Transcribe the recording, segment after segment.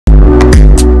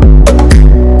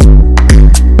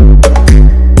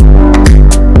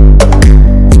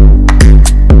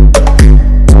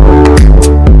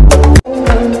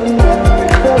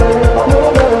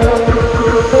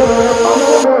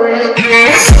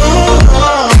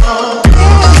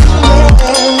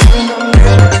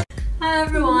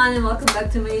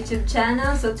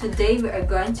channel. So today we are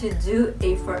going to do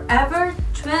a Forever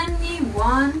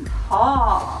 21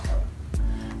 haul,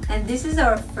 and this is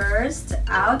our first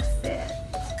outfit.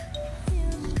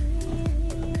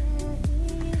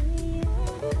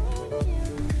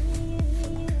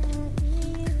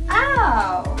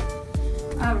 Ow!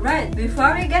 Alright,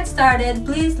 before we get started,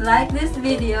 please like this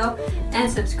video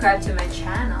and subscribe to my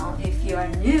channel if you are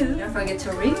new. Don't forget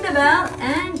to ring the bell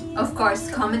and of course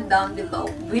comment down below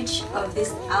which of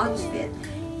this outfit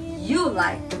you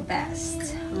like the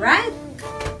best, right?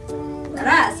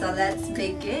 Tara, so let's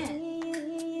begin.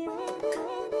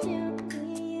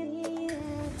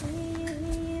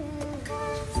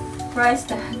 Price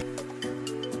tag.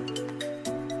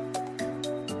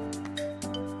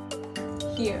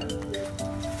 Here.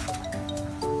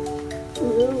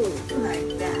 Ooh.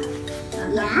 Like that.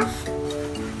 Yes.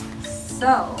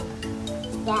 So,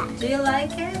 Yeah. do you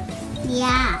like it?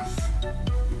 Yes.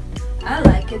 I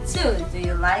like it too. Do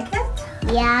you like it?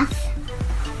 Yes.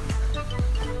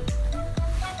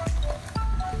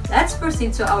 Let's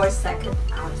proceed to our second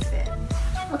outfit.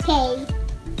 Okay.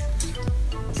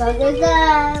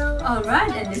 Go.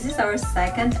 Alright, and this is our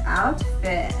second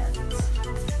outfit.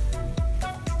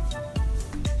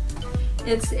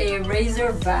 It's a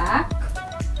razor back.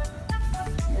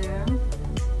 There.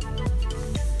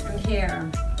 And here.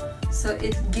 So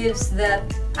it gives that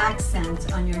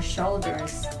accent on your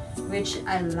shoulders, which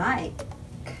I like.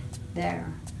 There.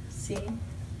 See?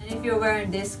 And if you're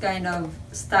wearing this kind of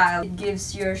style, it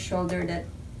gives your shoulder that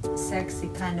sexy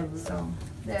kind of, so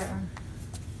there.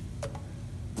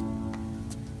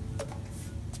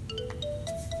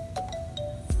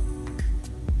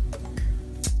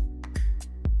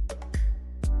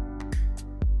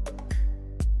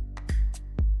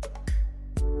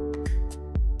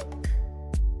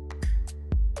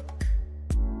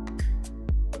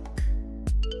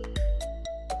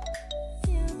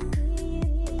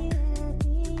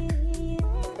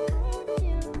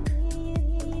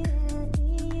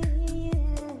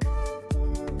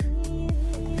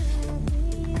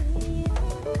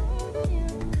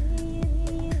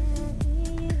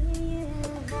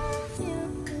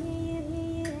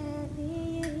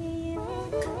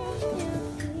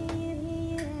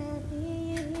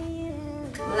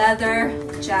 Leather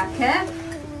jacket,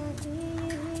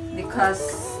 because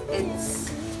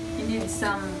you need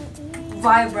some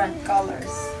vibrant colors,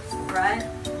 right?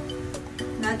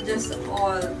 Not just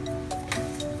all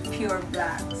pure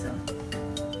black. So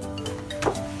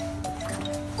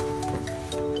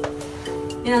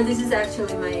this is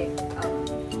actually my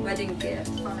wedding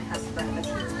gift for my husband, but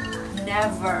he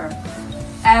never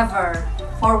ever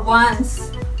for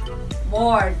once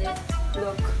wore it.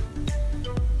 Look,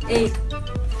 8.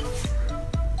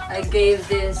 I gave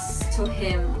this to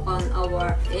him on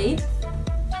our 8th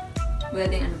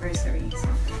wedding anniversary, so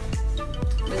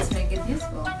let's make it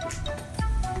useful.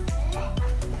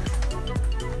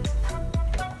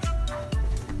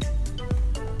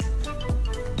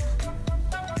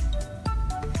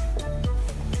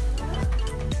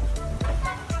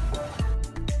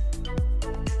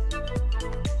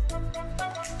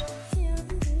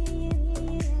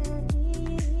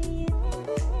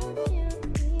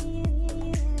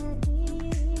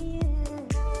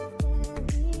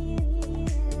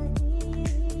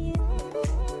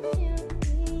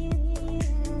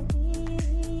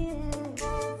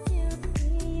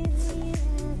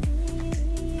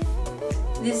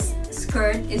 This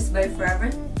skirt is by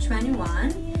Forever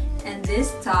 21, and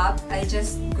this top I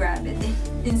just grabbed it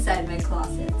inside my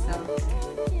closet. So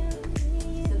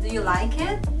do you like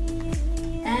it?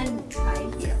 And high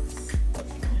heels.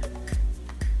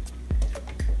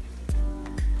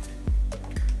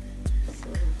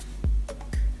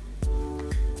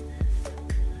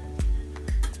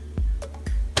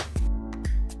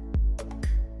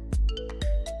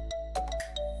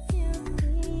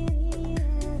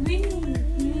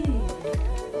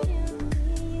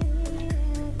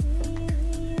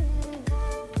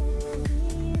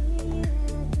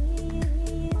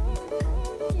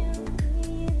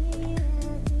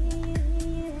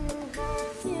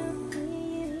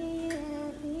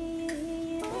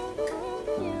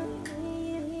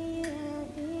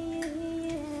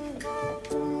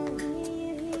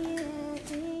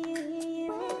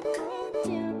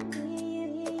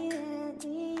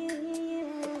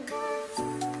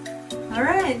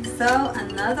 Alright, so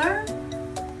another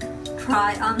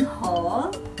try on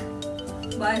haul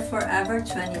by Forever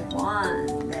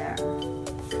 21 there.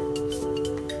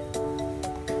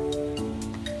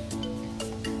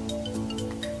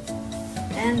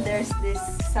 And there's this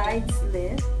side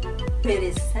slit,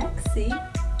 pretty sexy.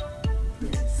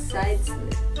 Yes, side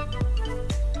slit.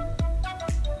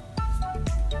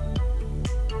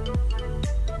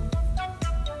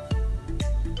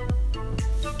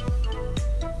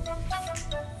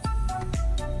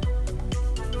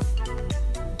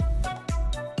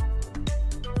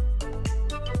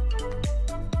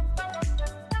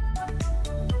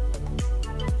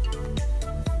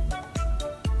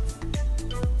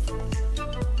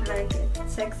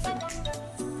 Sexy.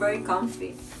 Very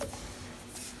comfy.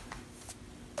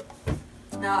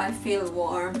 Now I feel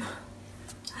warm.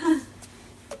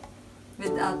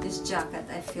 Without this jacket,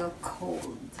 I feel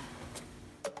cold.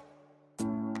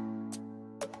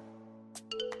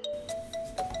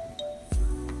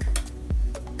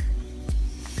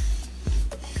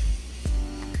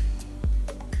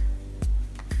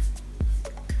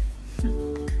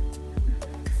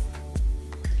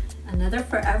 Another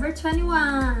Forever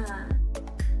 21.